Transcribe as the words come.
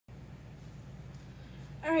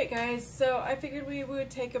Alright guys, so I figured we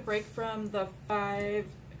would take a break from the 5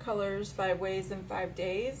 colors, 5 ways in 5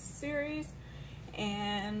 days series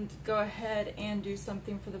and go ahead and do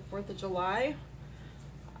something for the 4th of July.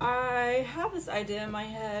 I have this idea in my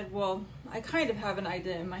head, well, I kind of have an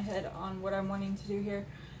idea in my head on what I'm wanting to do here.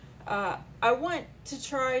 I want to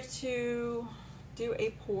try to do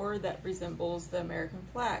a pour that resembles the American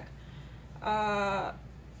flag.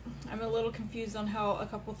 I'm a little confused on how a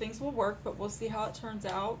couple things will work, but we'll see how it turns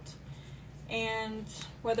out. And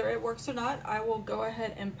whether it works or not, I will go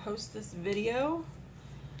ahead and post this video.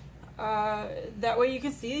 That way you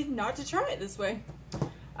can see not to try it this way.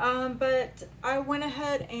 But I went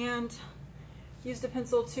ahead and used a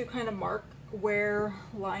pencil to kind of mark where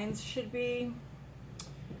lines should be.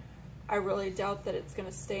 I really doubt that it's going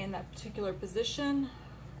to stay in that particular position.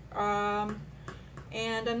 And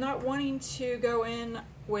I'm not wanting to go in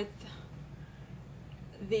with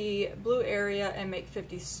the blue area and make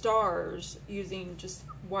 50 stars using just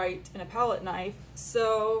white and a palette knife.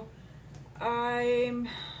 So I'm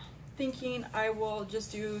thinking I will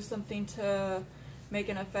just do something to make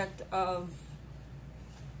an effect of,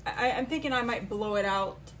 I'm thinking I might blow it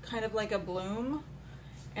out kind of like a bloom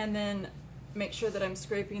and then make sure that I'm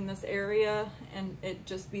scraping this area and it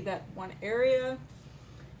just be that one area.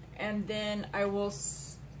 And then I will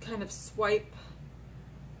kind of swipe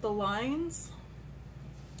the lines.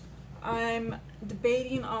 I'm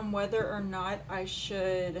debating on whether or not I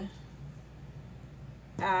should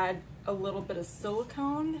add a little bit of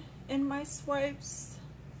silicone in my swipes.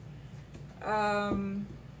 And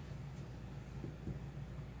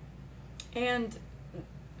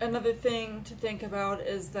another thing to think about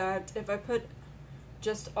is that if I put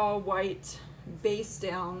just all white base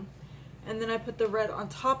down and then I put the red on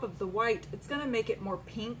top of the white, it's going to make it more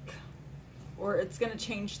pink, or it's going to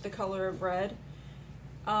change the color of red.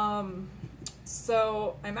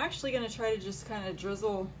 So I'm actually going to try to just kind of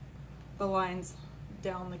drizzle the lines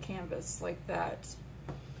down the canvas like that.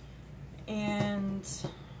 And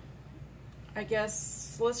I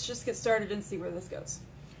guess let's just get started and see where this goes.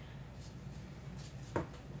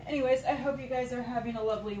 Anyways, I hope you guys are having a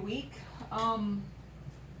lovely week.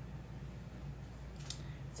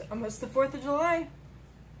 It's almost the 4th of July.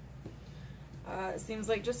 It seems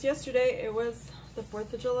like just yesterday it was the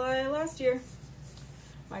 4th of July last year.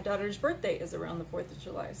 My daughter's birthday is around the 4th of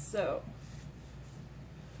July, so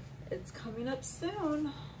it's coming up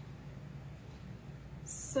soon.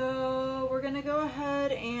 So we're gonna go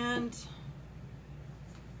ahead and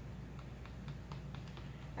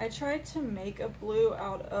I tried to make a blue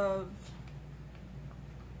out of,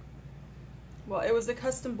 well, it was a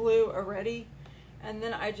custom blue already, and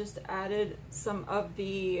then I just added some of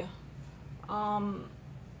the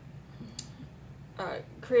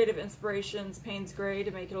Creative Inspirations Payne's Gray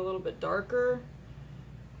to make it a little bit darker.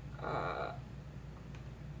 I'm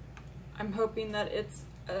hoping that it's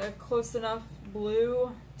a close enough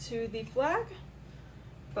blue to the flag,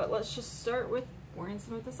 but let's just start with pouring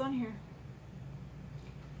some of this on here.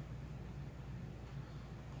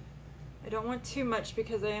 I don't want too much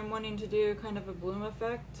because I am wanting to do kind of a bloom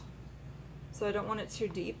effect, so I don't want it too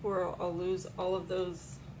deep where I'll lose all of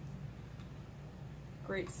those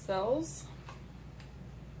great cells.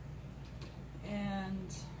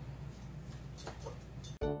 And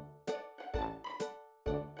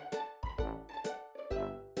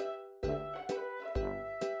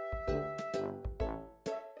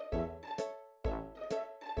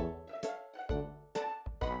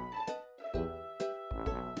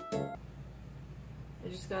I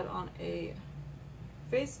just got on a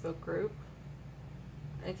Facebook group.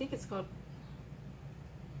 I think it's called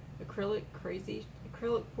Acrylic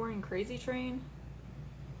Pouring Crazy Train,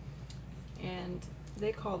 and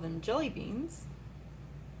they call them jelly beans.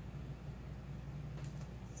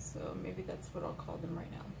 So maybe that's what I'll call them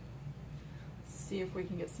right now. Let's see if we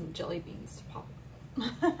can get some jelly beans to pop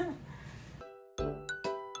up.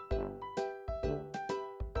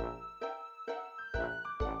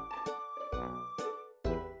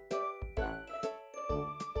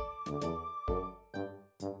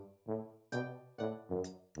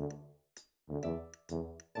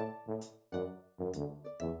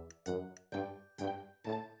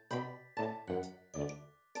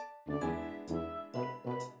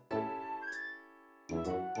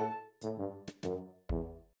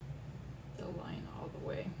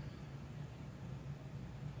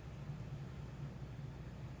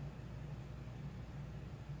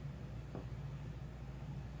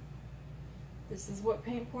 This is what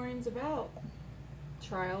paint pouring's about.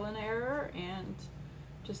 Trial and error and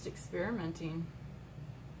just experimenting.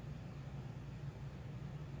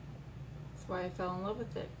 That's why I fell in love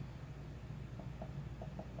with it.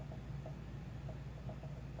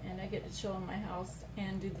 and I get to chill in my house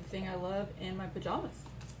and do the thing I love in my pajamas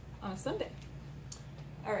on a Sunday.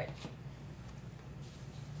 All right.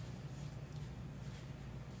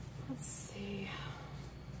 Let's see.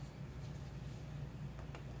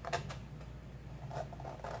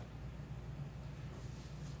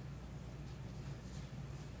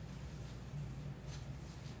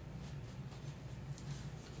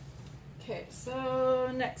 Okay,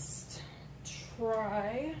 so next,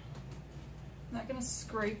 try. I'm not gonna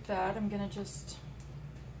scrape that, I'm gonna just,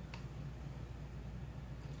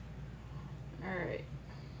 all right.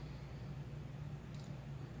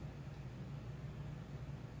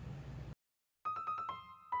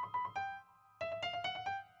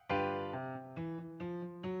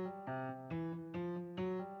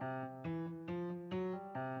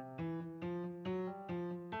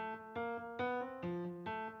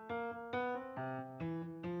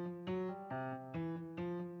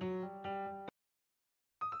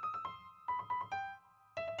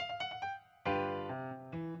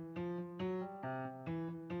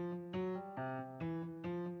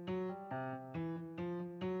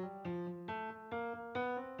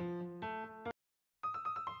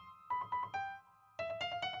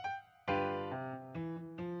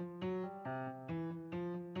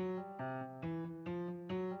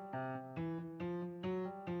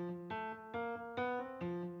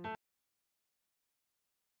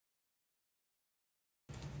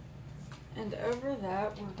 And over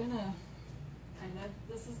that, we're gonna, I know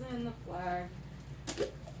this isn't in the flag,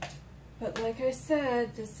 but like I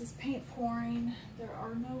said, this is paint pouring. There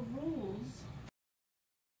are no rules.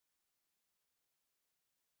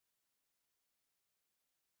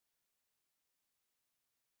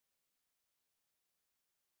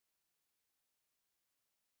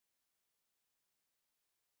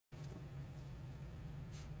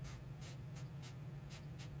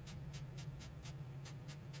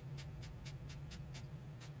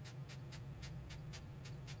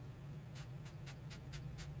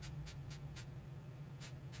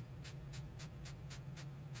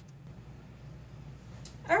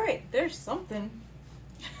 All right, there's something.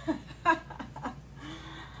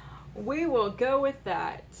 We will go with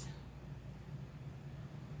that.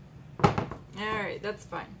 All right, that's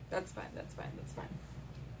fine. That's fine. That's fine. That's fine.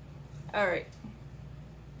 All right.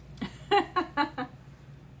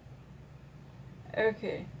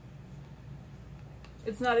 Okay.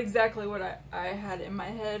 It's not exactly what I had in my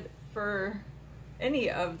head for any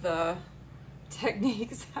of the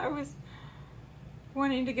techniques I was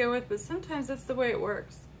wanting to go with, but sometimes that's the way it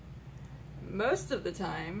works. Most of the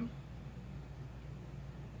time,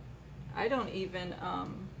 I don't even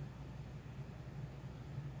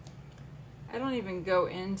go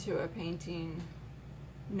into a painting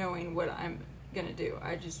knowing what I'm gonna do.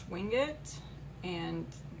 I just wing it and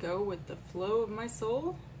go with the flow of my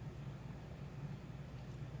soul.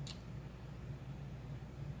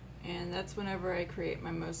 And that's whenever I create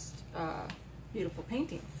my most beautiful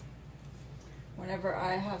paintings. Whenever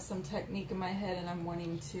I have some technique in my head and I'm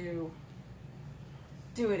wanting to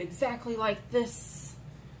do it exactly like this,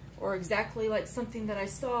 or exactly like something that I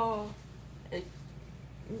saw, it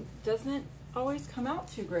doesn't always come out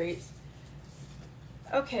too great.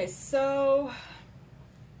 Okay, so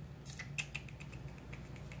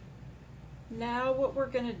now what we're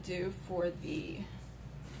gonna do for the,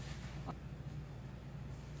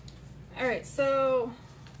 all right, so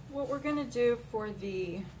what we're gonna do for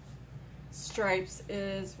the stripes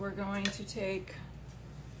is we're going to take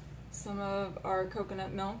some of our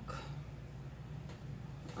coconut milk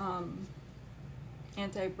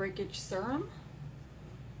anti-breakage serum,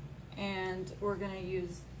 and we're going to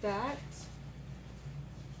use that.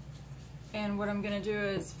 And what I'm going to do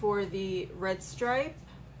is for the red stripe,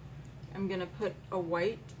 I'm going to put a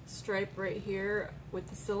white stripe right here with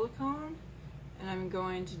the silicone, and I'm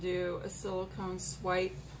going to do a silicone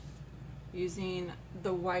swipe using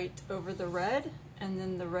the white over the red and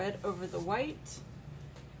then the red over the white,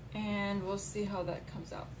 and we'll see how that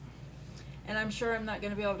comes out. And I'm sure I'm not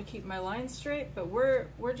going to be able to keep my lines straight, but we're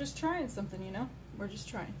just trying something, you know? We're just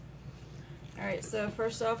trying. All right, so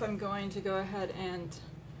first off, I'm going to go ahead and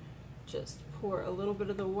just pour a little bit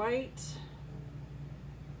of the white,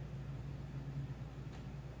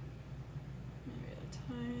 maybe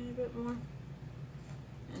a tiny bit more,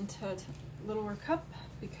 into a littler cup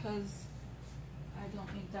because I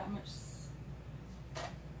don't need that much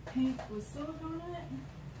paint with silicone in it.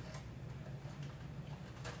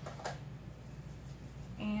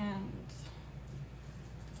 And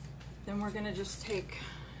then we're gonna just take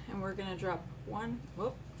and we're gonna drop one,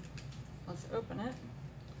 whoop, let's open it.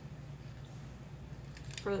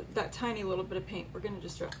 For that tiny little bit of paint, we're gonna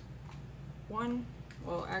just drop 1,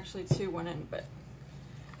 Well, actually 2 went in, but,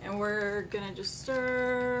 and we're gonna just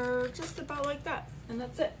stir just about like that, and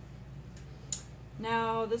that's it.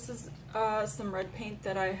 Now this is some red paint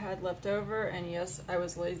that I had left over, and yes, I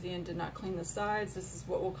was lazy and did not clean the sides. This is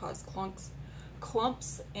what will cause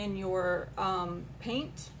clumps in your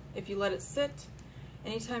paint if you let it sit.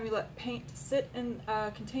 Anytime you let paint sit in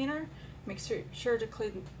a container, make sure to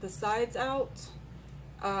clean the sides out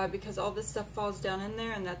because all this stuff falls down in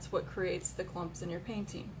there, and that's what creates the clumps in your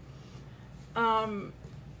painting. I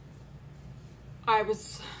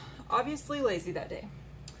was obviously lazy that day.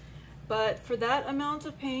 But for that amount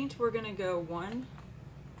of paint, we're gonna go 1,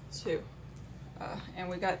 2, and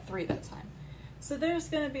we got 3 that time. So there's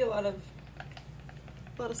gonna be a lot of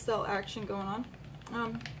cell action going on.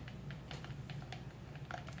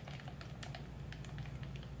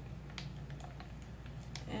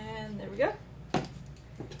 And there we go.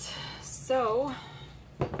 So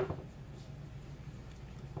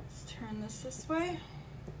let's turn this way.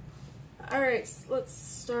 All right, so let's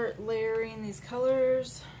start layering these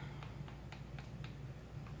colors.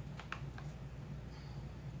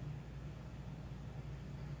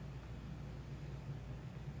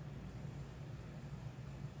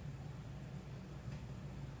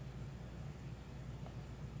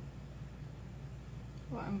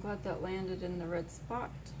 Well, I'm glad that landed in the red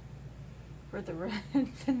spot for the red,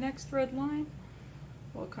 the next red line.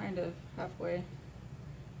 Well, kind of halfway.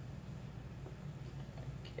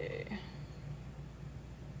 Okay.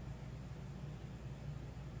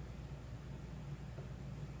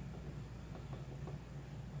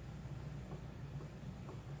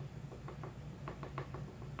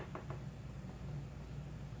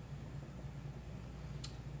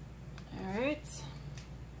 All right.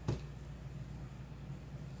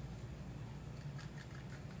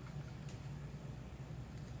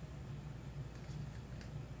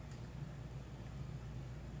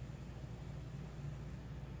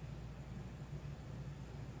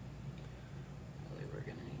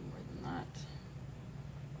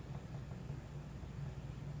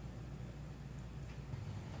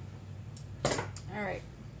 All right,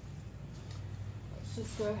 let's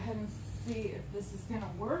just go ahead and see if this is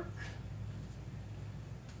gonna work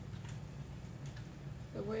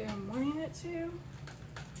the way I'm wanting it to.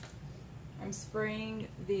 I'm spraying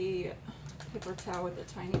the paper towel with a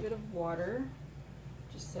tiny bit of water,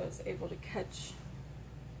 just so it's able to catch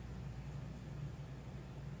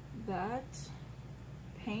that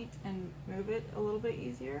paint and move it a little bit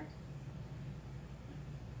easier.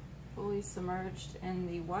 Fully submerged in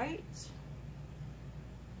the white.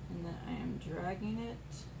 And then I am dragging it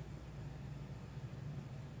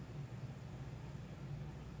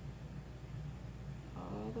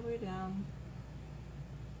all the way down.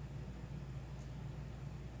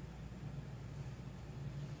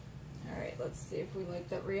 All right, let's see if we like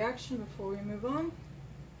that reaction before we move on.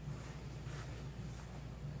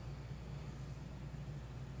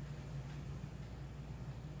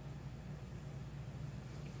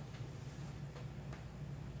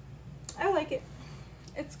 I like it.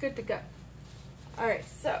 It's good to go. All right,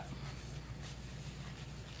 so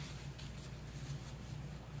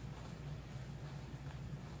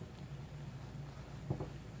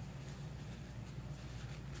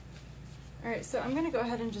I'm gonna go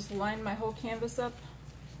ahead and just line my whole canvas up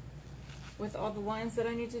with all the lines that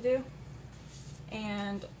I need to do,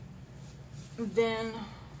 and then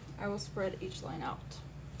I will spread each line out.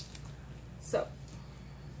 So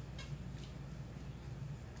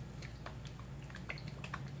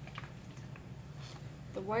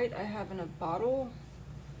the white I have in a bottle,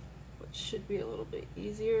 which should be a little bit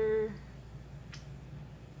easier.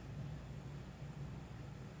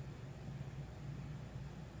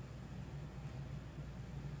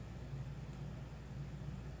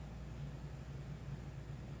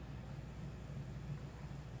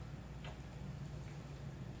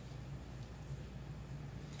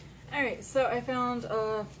 All right, so I found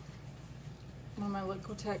one of my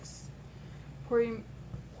Liquitex pouring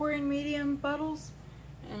medium bottles,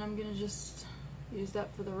 and I'm gonna just use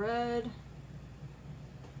that for the red.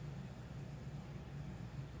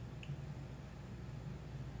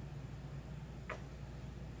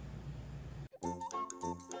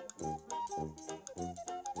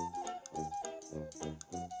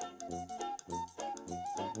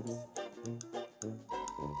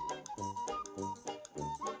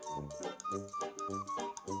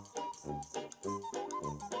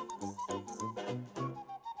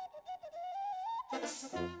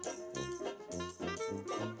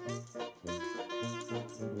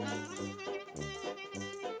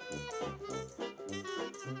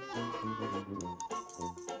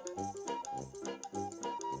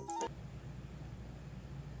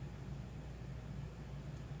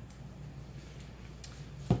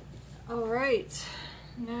 All right,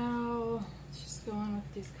 now let's just go on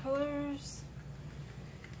with these colors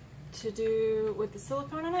to do with the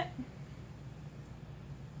silicone in it.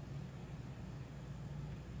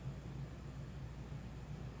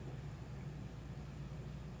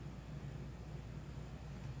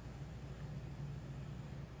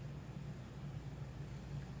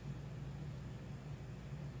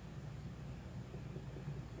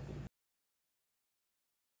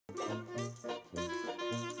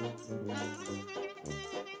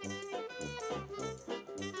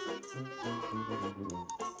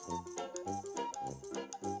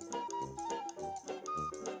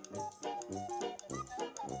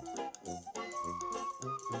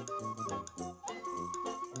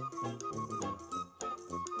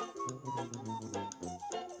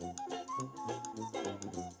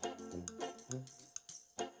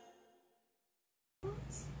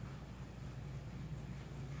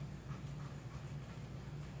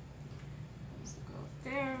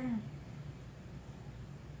 There,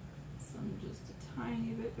 some just a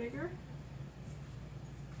tiny bit bigger.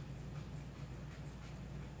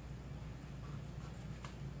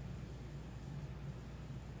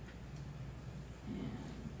 And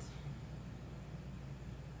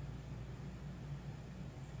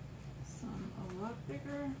some a lot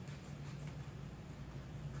bigger.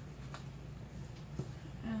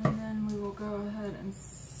 And then we will go ahead and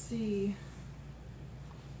see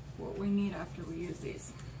what we need after we use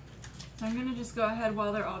these. So I'm gonna just go ahead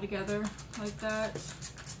while they're all together like that.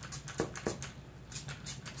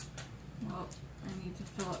 Well, I need to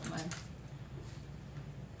fill up my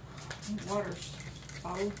water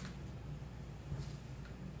bottle.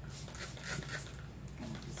 I'm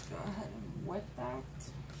gonna just go ahead and wet that.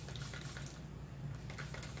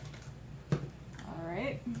 All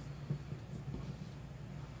right.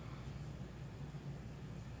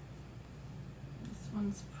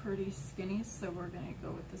 One's pretty skinny, so we're going to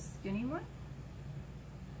go with the skinny one.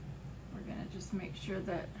 We're going to just make sure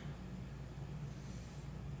that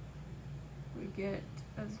we get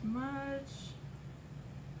as much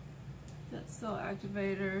that cell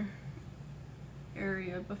activator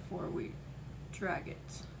area before we drag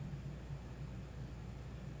it.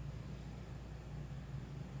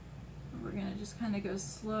 We're going to just kind of go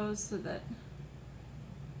slow so that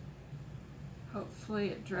hopefully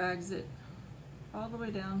it drags it all the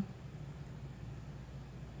way down.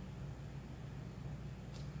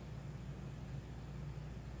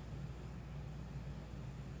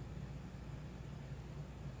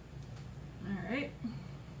 All right.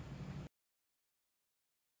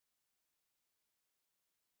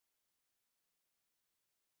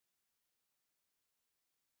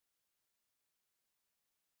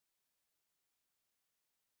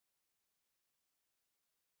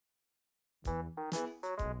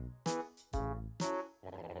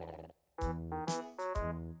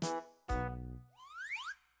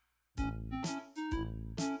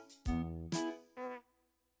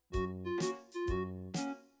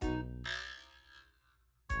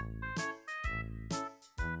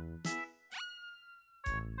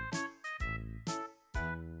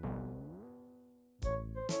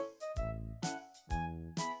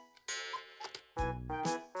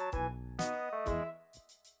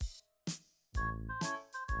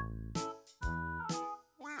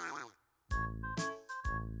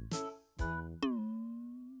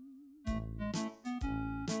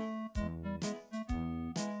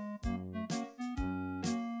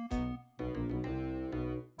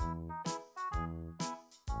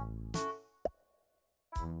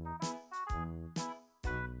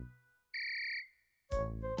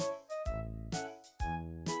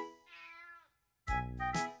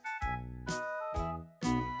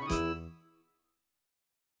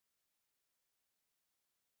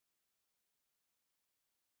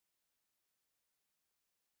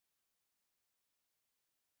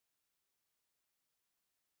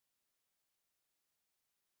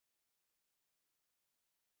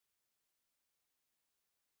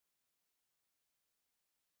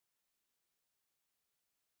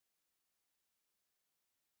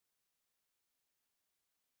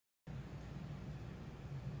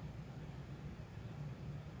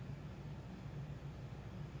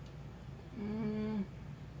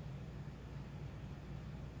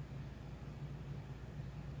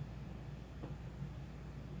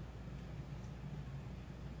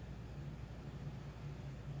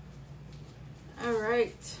 All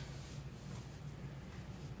right.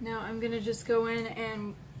 Now I'm gonna just go in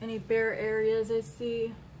and any bare areas I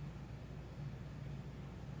see,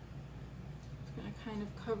 just gonna kind of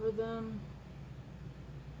cover them.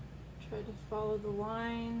 Try to follow the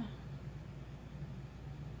line.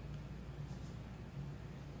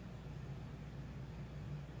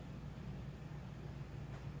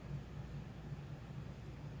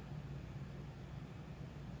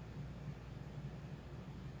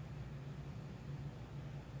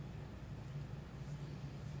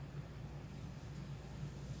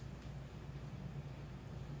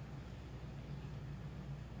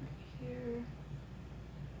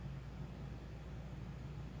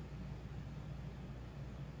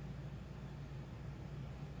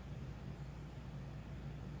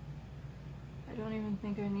 I don't even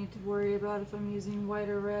think I need to worry about if I'm using white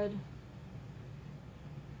or red.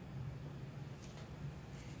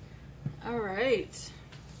 Alright.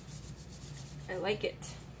 I like it.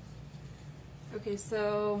 Okay,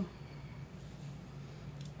 so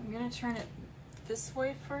I'm going to turn it this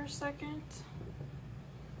way for a second.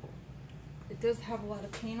 It does have a lot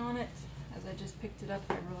of paint on it. As I just picked it up,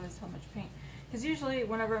 I realized how much paint. Because usually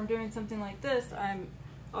whenever I'm doing something like this, I'm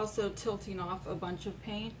also tilting off a bunch of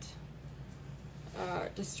paint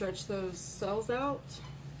to stretch those cells out.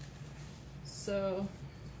 So,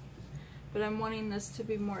 but I'm wanting this to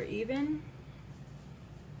be more even.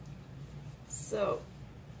 So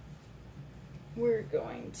we're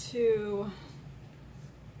going to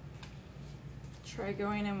try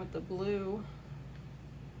going in with the blue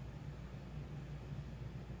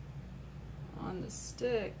on the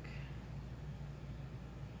stick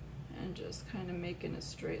and just kind of making a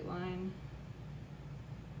straight line,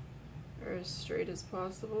 or as straight as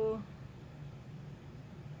possible.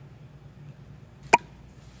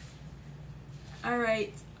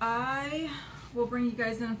 Alright, I will bring you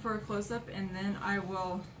guys in for a close-up and then I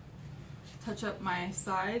will touch up my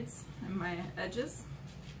sides and my edges.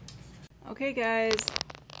 Okay guys,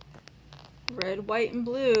 red, white, and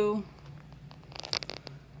blue.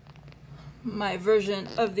 My version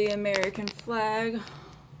of the American flag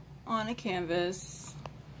on a canvas.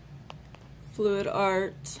 Fluid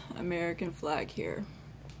art, American flag here.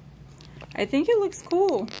 I think it looks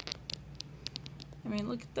cool. I mean,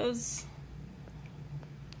 look at those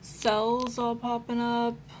cells all popping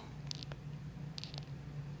up.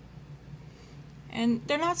 And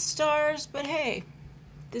they're not stars, but hey,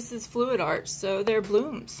 this is fluid art, so they're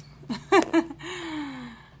blooms.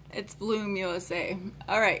 It's Bloom USA.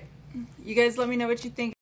 All right, you guys let me know what you think.